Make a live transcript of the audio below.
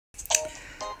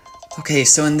Okay,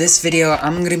 so in this video,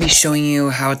 I'm going to be showing you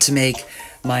how to make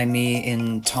my me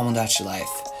in Tomodachi life.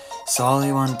 So all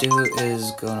you want to do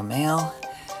is go to mail,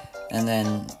 and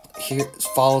then here,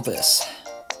 follow this.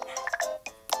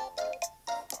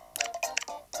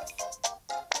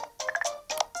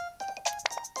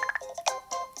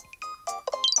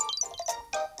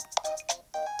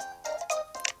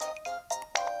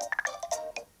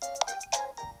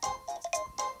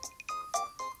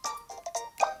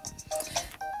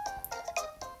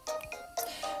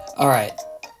 Alright,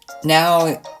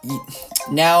 now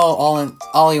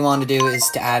all you want to do is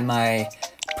to add my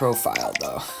profile,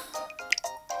 though.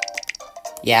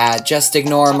 Yeah, just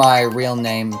ignore my real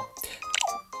name.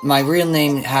 My real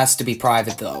name has to be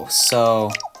private, though, so...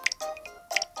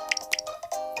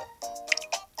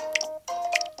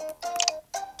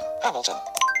 Hamilton.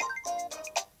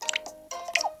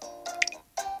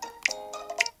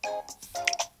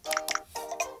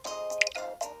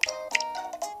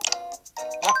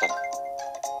 Happen.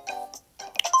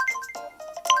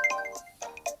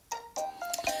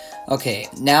 Okay,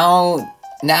 now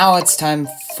it's time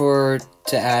to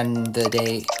add the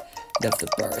date of the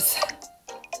birth.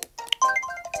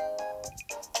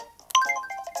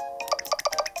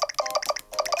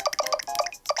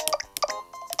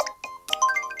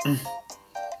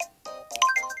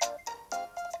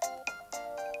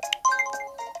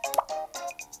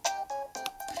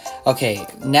 Okay,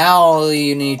 now all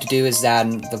you need to do is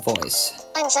add the voice.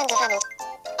 I'm Xander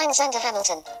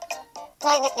Hamilton.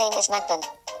 My nickname is Magban.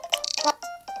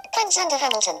 I'm Xander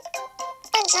Hamilton.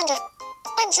 I'm Xander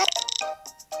Hamilton.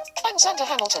 I'm Xander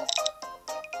Hamilton.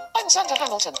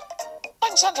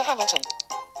 I'm Xander Hamilton.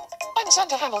 I'm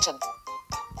Xander Hamilton.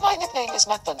 My nickname is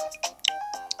Magban.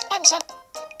 I'm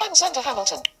Xander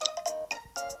Hamilton.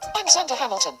 I'm Xander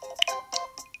Hamilton.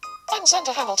 I'm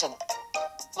Xander Hamilton.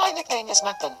 My nickname is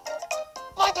Magban.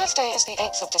 My birthday is the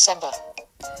 8th of December.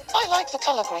 I like the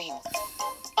color green.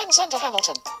 I'm Xander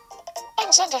Hamilton. I'm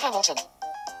Xander Hamilton.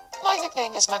 My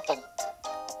nickname is Magban.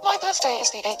 My birthday is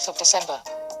the 8th of December.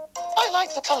 I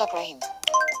like the color green.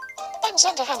 I'm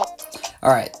Xander Hamilton.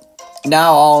 Alright,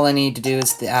 now all I need to do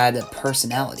is to add a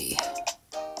personality.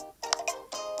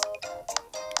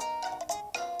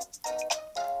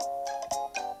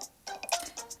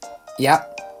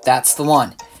 Yep, that's the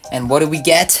one. And what do we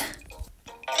get?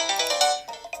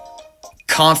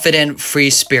 Confident free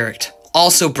spirit.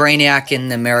 Also Brainiac in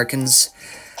the Americans.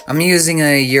 I'm using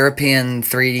a European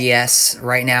 3DS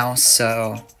right now,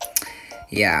 so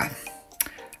yeah.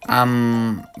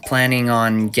 I'm planning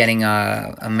on getting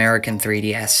a American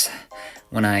 3DS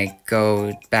when I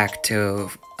go back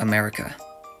to America.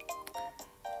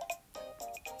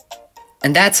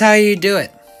 And that's how you do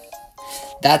it.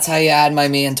 That's how you add my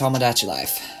me in Tomodachi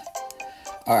life.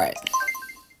 Alright.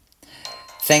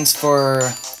 Thanks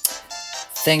for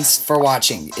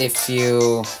watching. If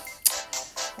you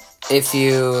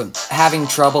having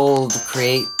trouble to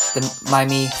create my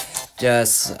me,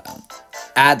 just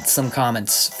add some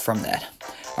comments from that.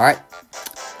 Alright.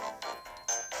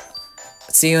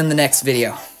 See you in the next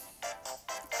video.